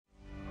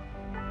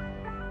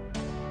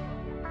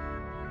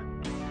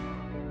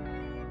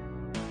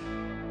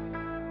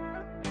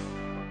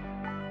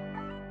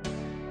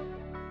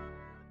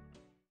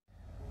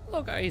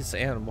Hello guys,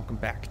 and welcome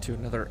back to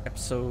another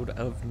episode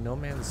of No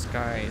Man's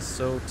Sky.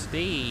 So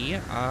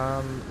today,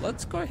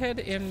 let's go ahead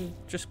and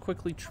just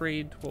quickly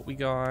trade what we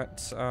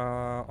got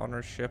on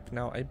our ship.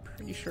 Now, I'm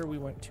pretty sure we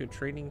went to a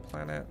trading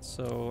planet,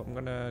 so I'm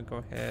gonna go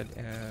ahead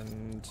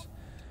and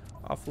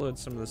offload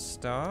some of the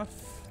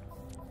stuff.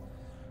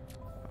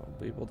 I'll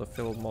be able to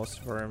fill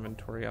most of our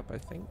inventory up, I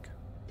think.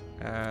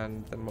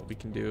 And then what we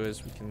can do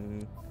is we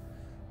can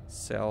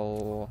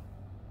sell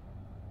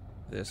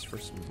this for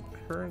some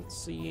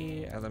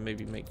currency, and then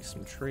maybe make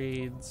some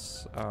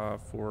trades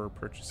for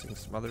purchasing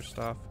some other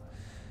stuff.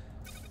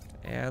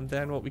 And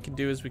then what we can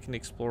do is we can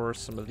explore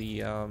some of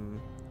the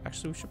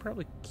actually we should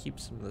probably keep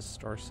some of this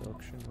star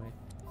silk, shouldn't we?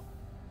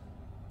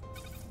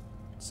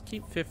 Let's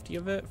keep 50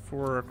 of it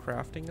for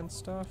crafting and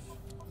stuff.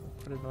 We'll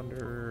put it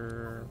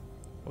under,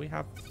 we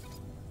have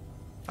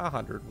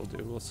 100 will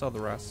do. We'll sell the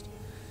rest.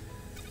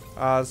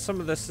 Some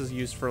of this is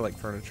used for like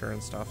furniture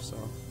and stuff, so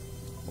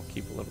we'll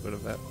keep a little bit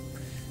of it.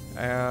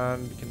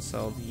 And we can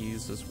sell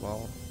these as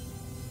well.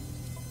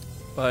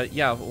 But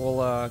yeah, we'll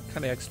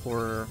kind of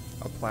explore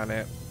a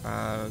planet.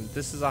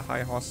 This is a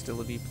high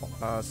hostility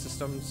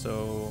system,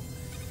 so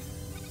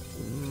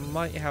we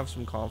might have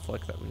some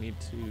conflict that we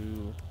need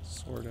to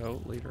sort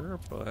out later,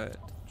 but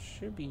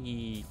should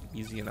be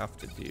easy enough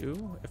to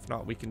do. If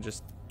not, we can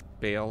just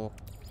bail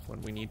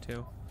when we need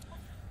to.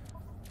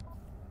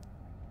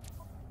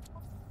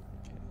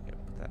 Okay,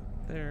 put that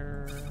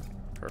there.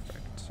 Perfect.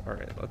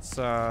 Alright, let's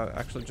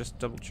actually just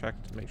double check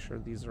to make sure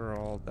these are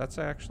all... That's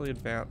actually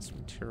advanced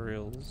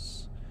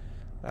materials.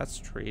 That's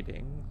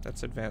trading.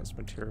 That's advanced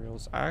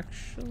materials.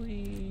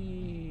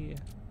 Actually...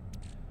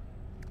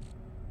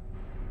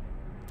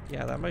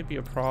 yeah, that might be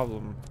a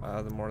problem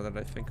the more that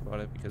I think about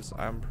it, because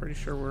I'm pretty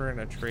sure we're in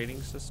a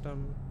trading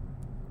system.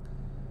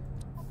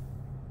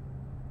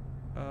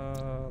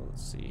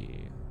 Let's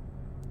see.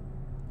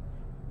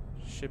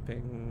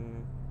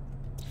 Shipping...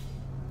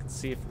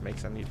 see if it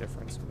makes any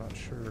difference. I'm not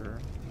sure.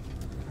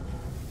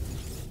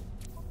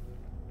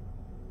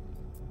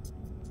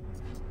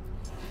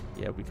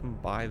 Yeah, we can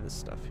buy this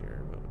stuff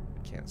here, but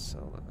we can't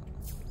sell it.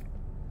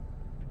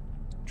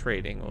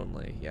 Trading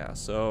only, yeah.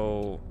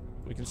 So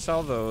we can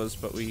sell those,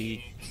 but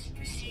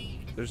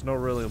there's no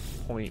real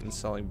point in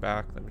selling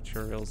back the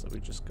materials that we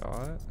just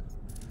got.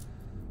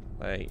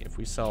 Like, if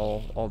we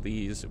sell all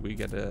these, we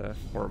get a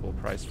horrible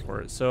price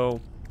for it. So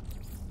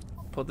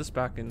put this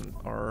back in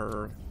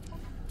our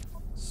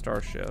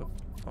starship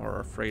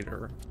or a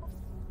freighter.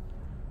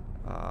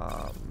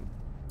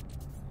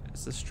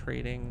 Is this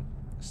trading?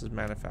 This is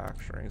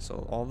manufacturing.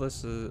 So all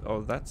this is,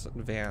 oh, that's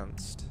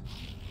advanced.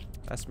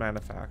 That's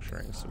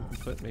manufacturing. So we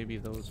can put maybe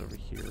those over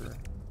here.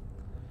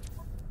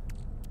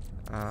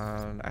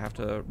 And I have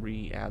to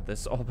re-add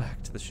this all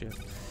back to the ship.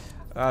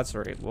 That's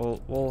alright.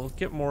 We'll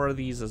get more of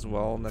these as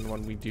well, and then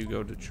when we do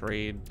go to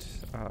trade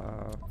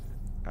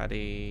at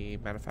a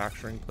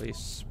manufacturing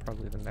place,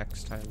 probably the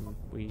next time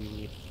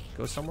we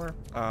go somewhere,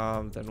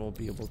 then we'll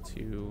be able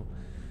to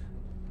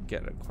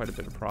get quite a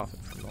bit of profit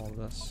from all of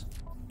this.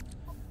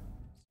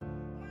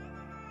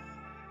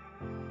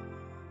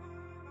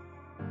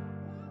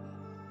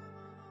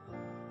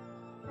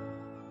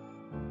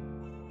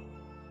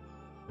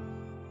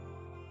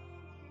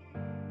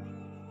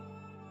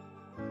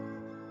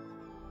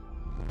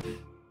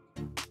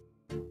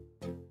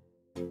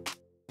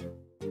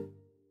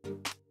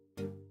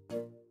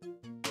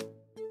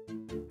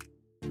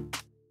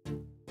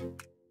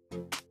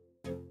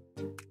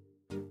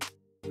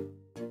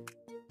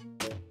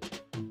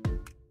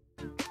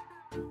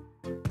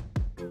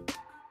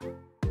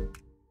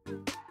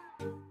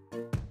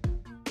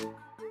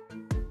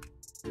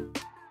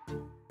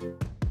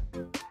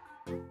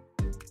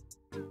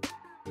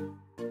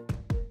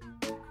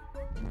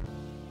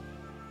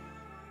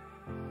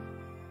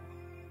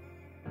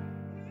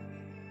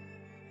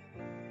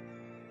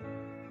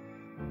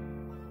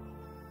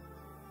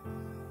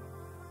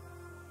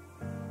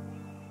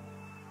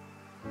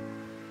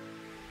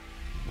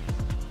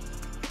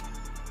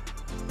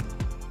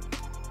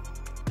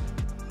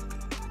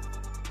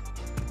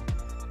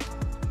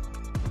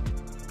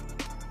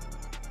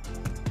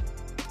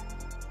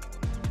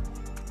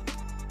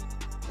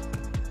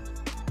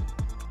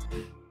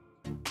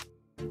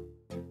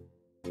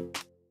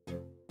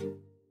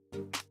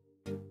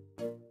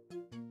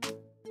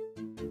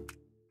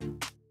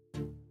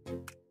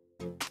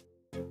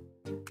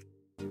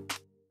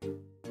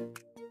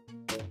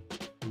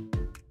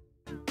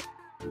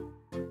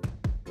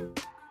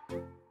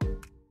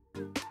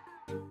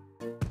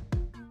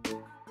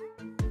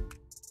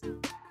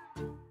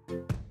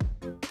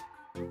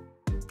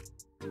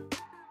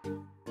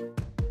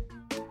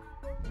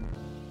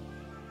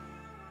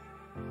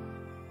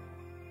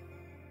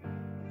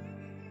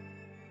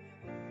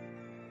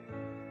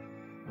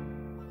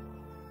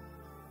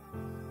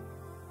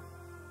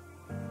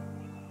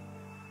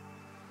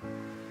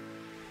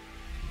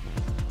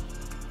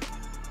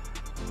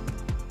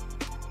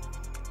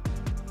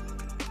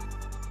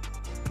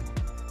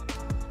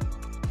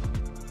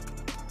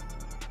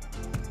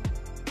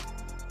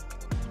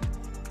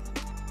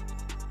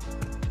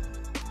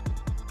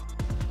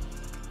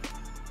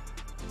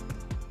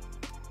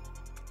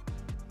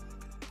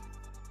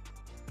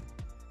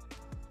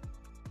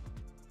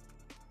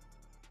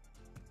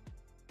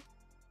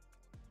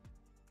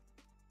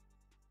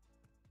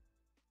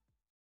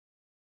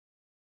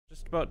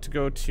 Just about to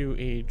go to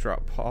a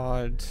drop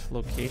pod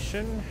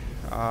location.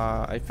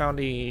 I found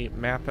a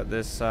map at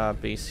this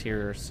base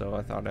here, so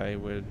I thought I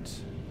would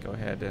go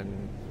ahead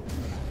and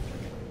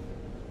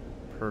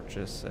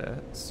purchase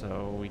it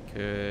so we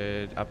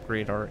could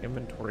upgrade our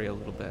inventory a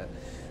little bit.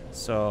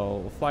 So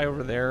we'll fly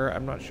over there.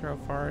 I'm not sure how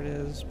far it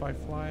is by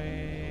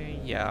fly.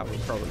 Yeah, we're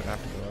probably gonna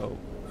have to go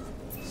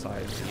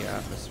outside the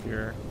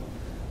atmosphere.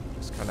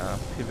 Just kind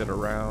of pivot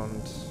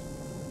around.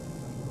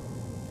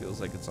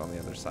 Feels like it's on the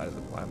other side of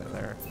the planet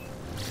there.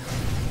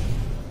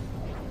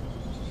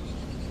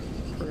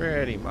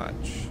 Pretty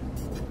much.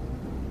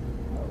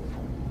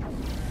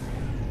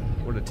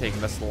 Would have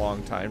taken us a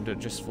long time to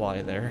just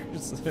fly there.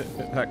 It's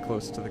that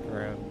close to the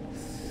ground.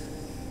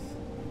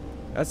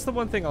 That's the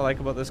one thing I like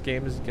about this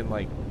game is you can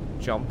like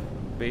jump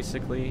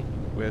basically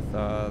with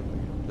the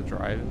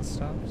drive and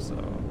stuff. So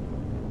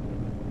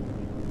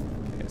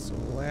okay, so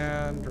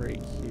land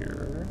right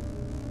here.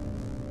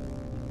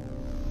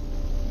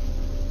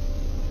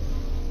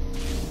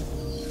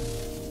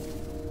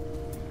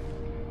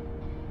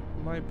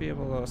 Might be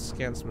able to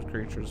scan some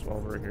creatures while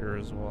we're here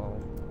as well.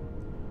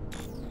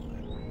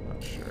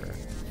 Not sure.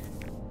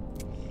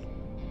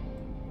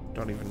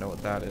 Don't even know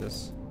what that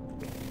is.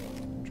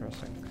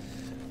 Interesting.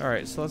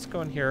 Alright, so let's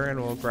go in here and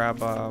we'll grab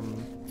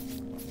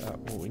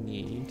what we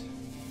need.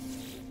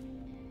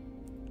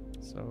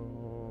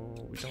 So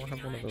we don't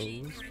have one of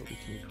those, but we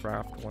can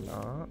craft one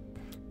up.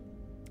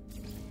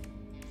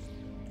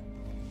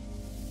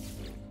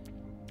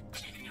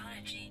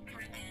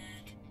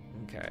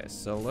 Okay,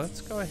 so let's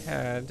go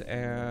ahead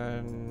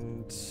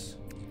and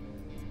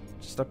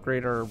just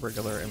upgrade our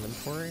regular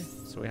inventory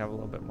so we have a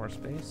little bit more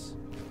space.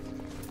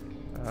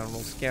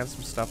 We'll scan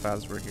some stuff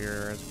as we're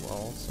here as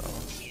well, so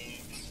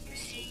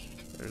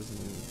there's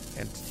an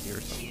entity or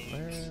something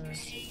there.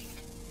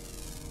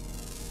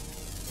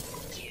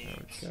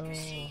 There we go.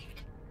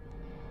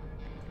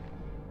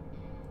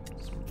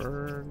 Some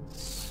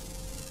birds.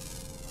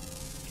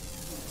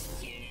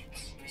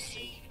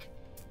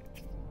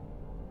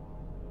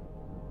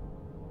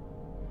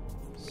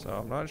 So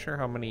I'm not sure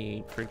how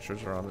many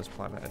creatures are on this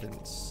planet. I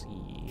didn't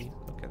see.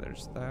 Okay,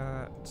 there's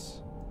that.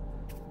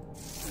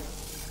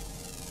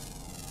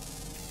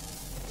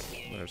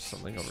 There's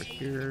something over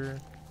here.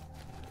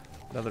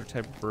 Another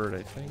type of bird,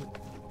 I think.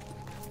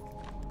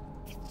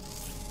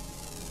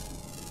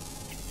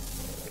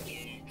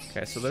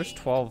 Okay, so there's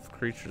 12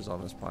 creatures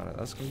on this planet.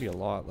 That's gonna be a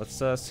lot.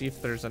 Let's see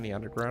if there's any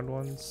underground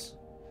ones.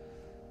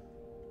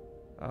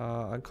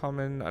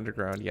 Uncommon,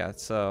 underground, yeah.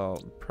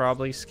 So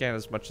probably scan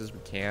as much as we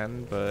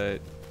can, but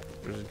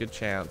there's a good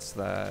chance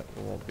that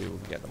we won't be able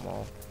to get them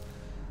all.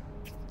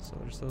 So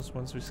there's those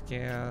ones we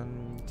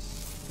scanned.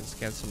 We can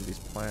scan some of these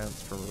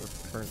plants for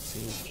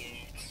currency.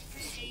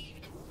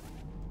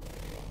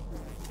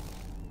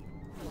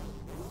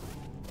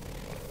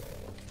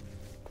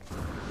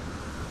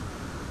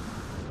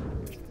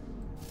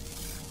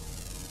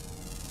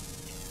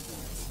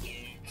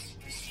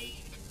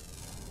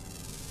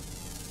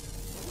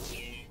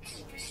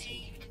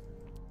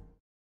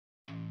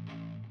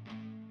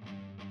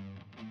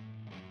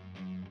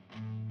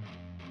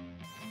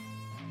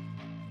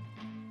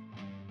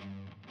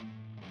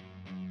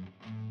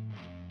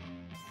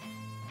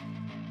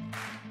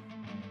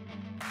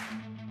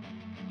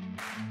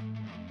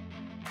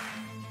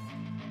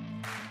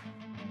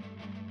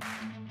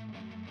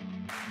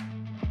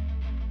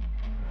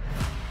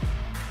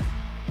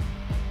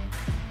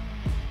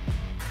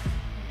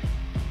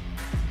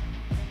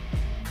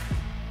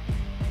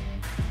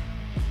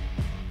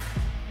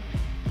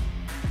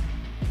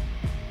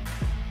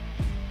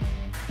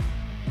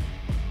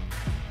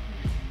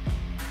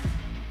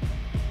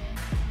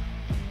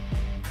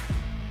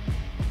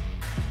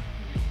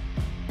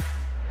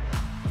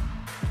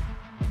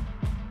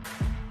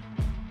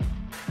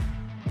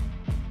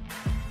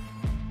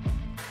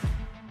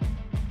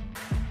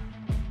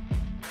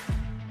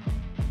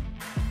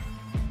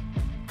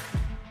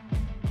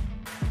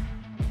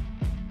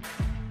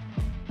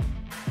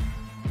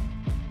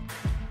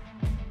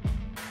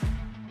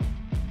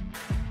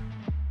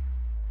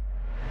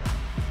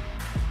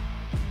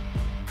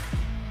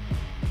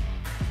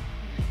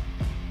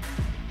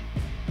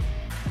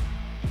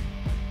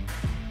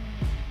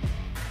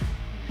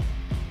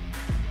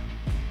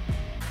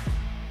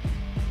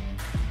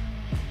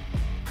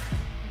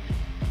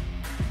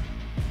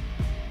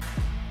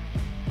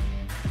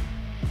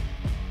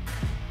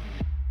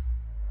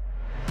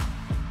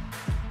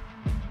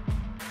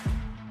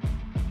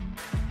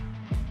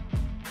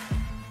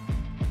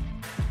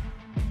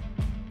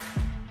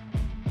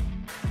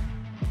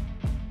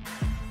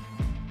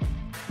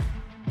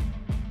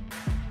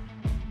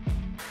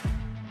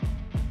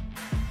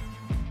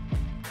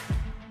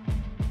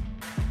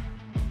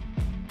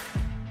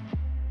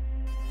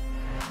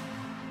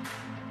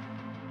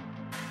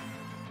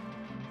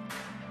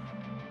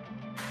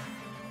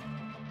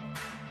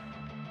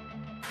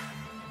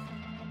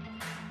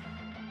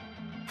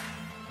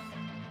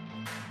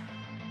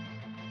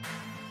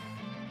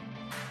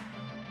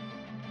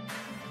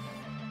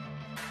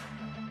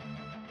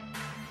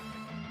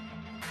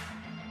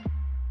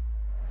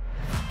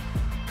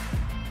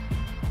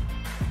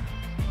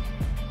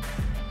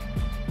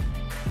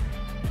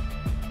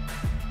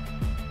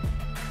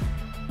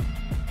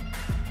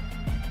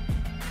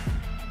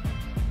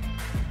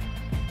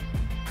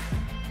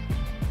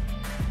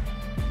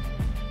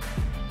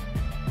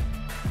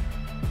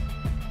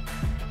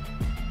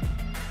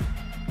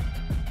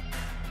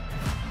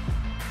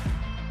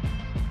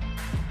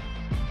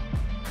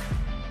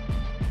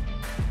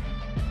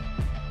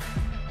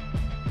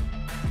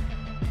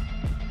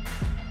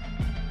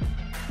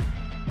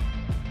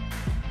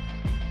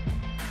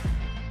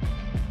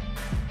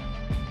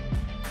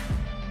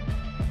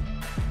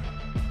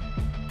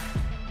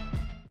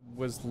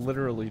 was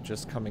literally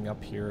just coming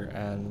up here,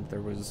 and there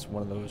was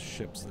one of those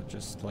ships that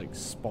just like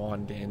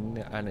spawned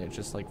in, and it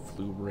just like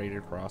flew right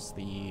across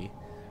the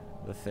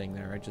thing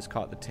there. I just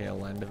caught the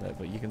tail end of it,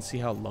 but you can see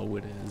how low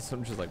it is.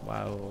 I'm just like,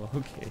 wow,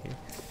 okay.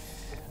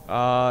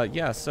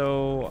 Yeah,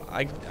 so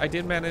I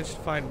did manage to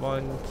find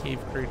one cave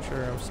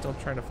creature. I'm still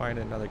trying to find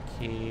another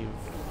cave.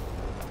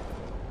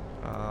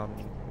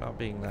 Not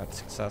being that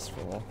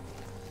successful.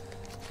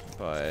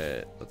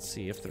 But let's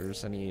see if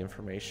there's any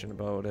information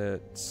about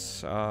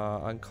it.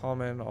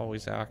 Uncommon,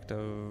 always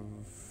active.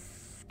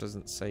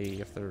 Doesn't say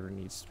if there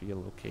needs to be a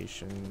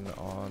location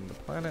on the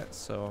planet,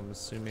 so I'm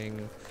assuming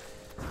it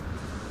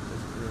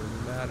doesn't really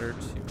matter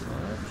too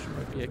much.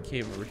 Might be a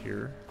cave over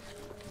here.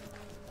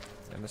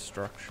 And a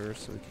structure,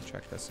 so we can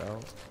check this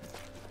out.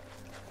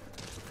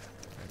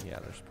 And yeah,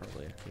 there's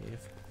probably a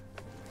cave.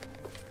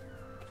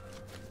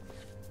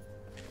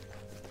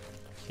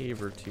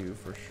 Cave or two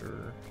for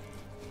sure.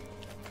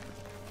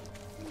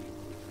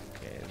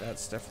 Okay,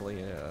 that's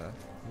definitely a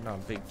not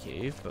a big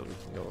cave, but we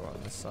can go on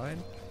this side.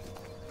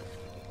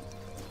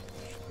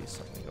 Should be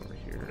something over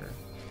here.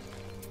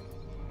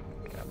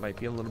 Yeah, it might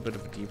be a little bit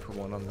of a deeper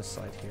one on this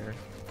side here.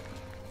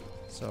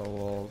 So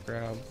we'll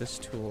grab this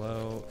tool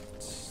out.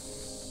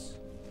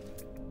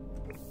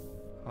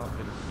 Hop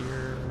in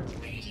here.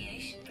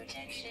 Radiation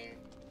protection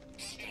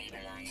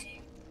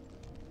stabilizing.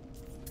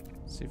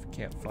 See if we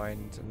can't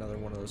find another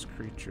one of those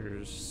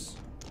creatures.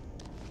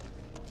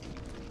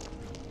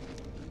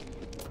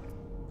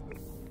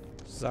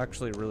 This is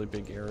actually a really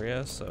big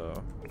area,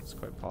 so it's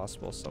quite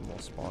possible some will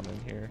spawn in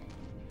here.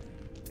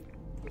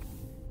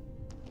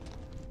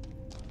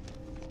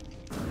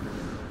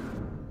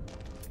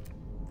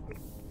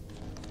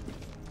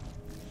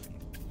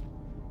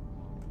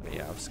 But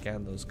yeah, I've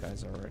scanned those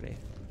guys already.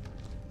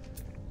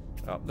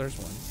 Oh, there's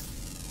one.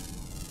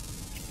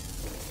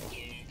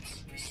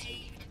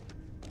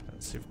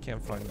 Let's see if we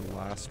can't find the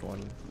last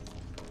one.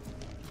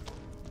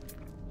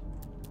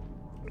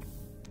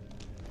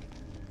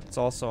 It's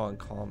also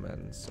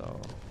uncommon, so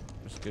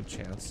there's a good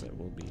chance it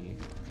will be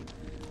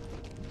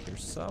here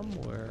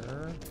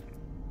somewhere.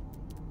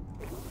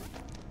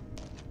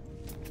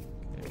 Okay,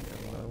 we got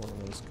another one of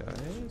those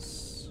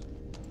guys.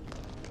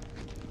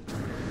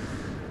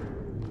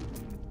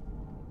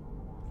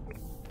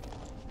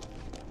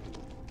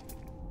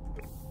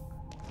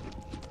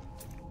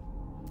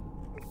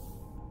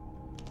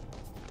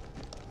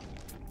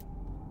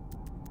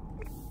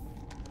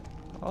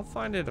 I'll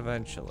find it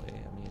eventually.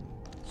 I mean,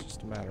 it's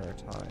just a matter of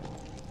time.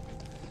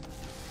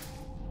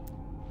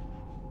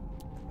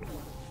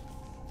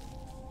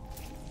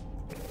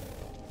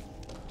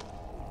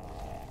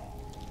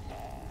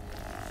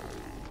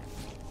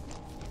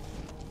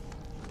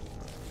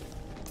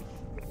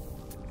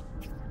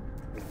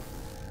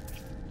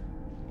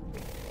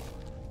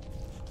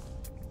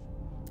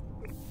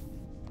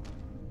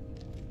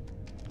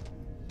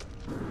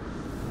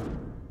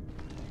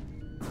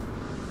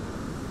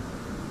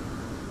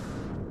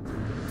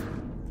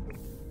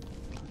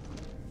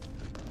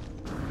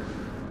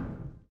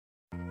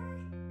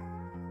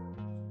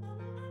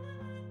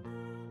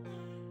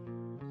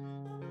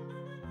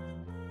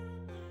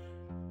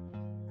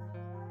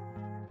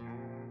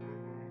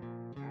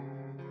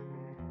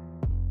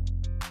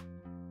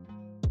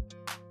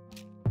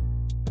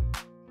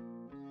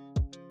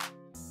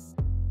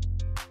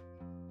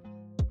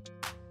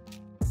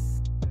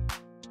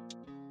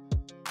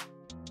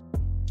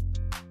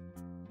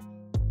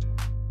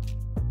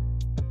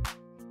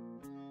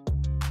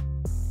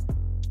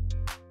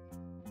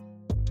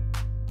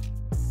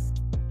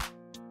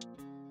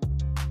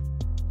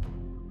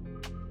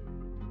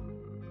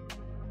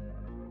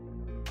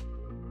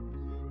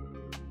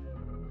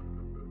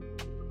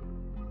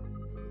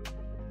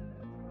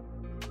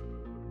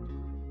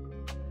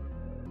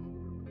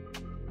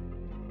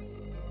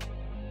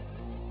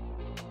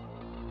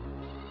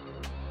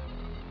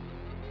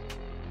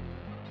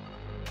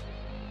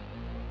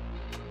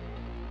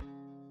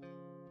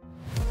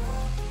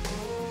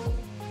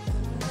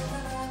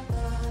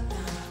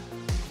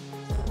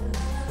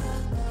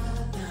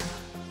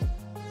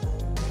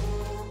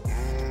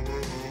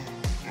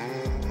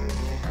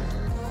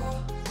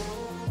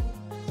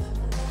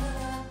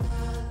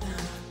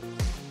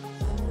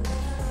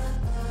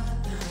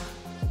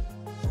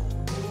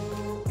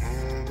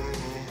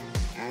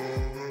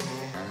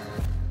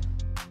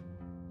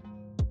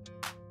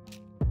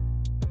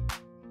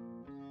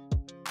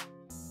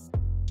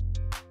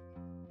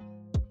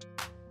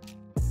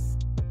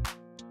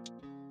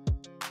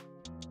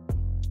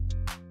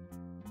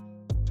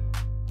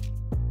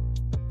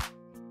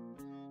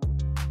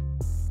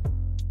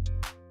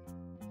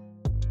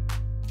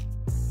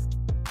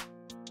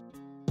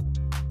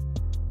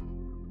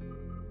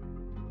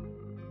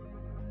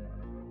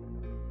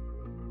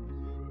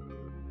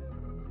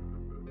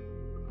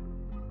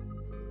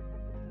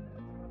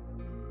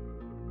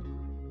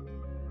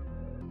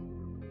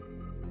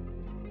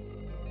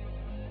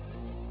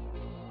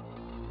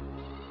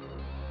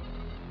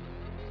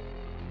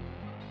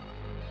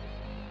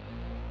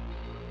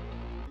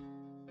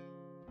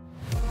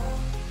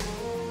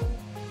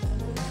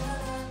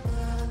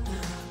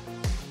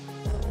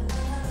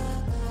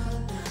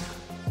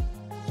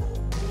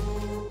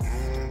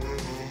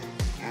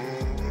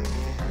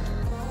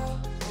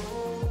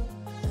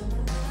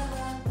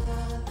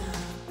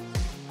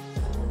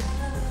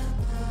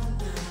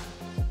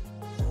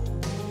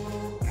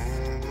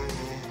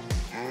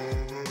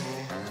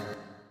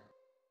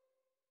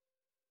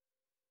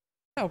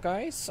 anyhow,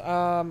 guys,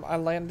 I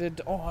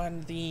landed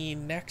on the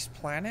next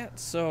planet.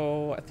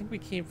 So I think we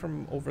came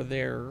from over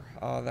there,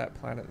 that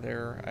planet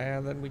there,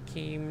 and then we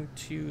came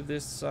to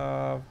this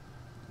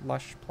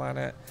lush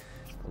planet.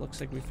 It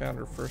looks like we found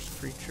our first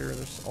creature.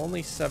 There's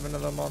only 7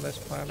 of them on this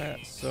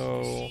planet,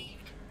 so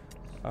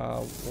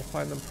we'll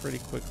find them pretty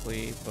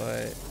quickly.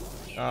 But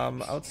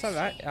outside of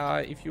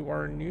that, if you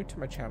are new to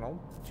my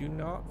channel, do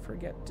not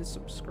forget to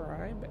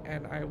subscribe,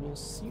 and I will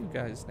see you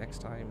guys next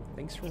time.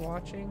 Thanks for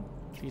watching.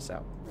 Peace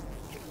out.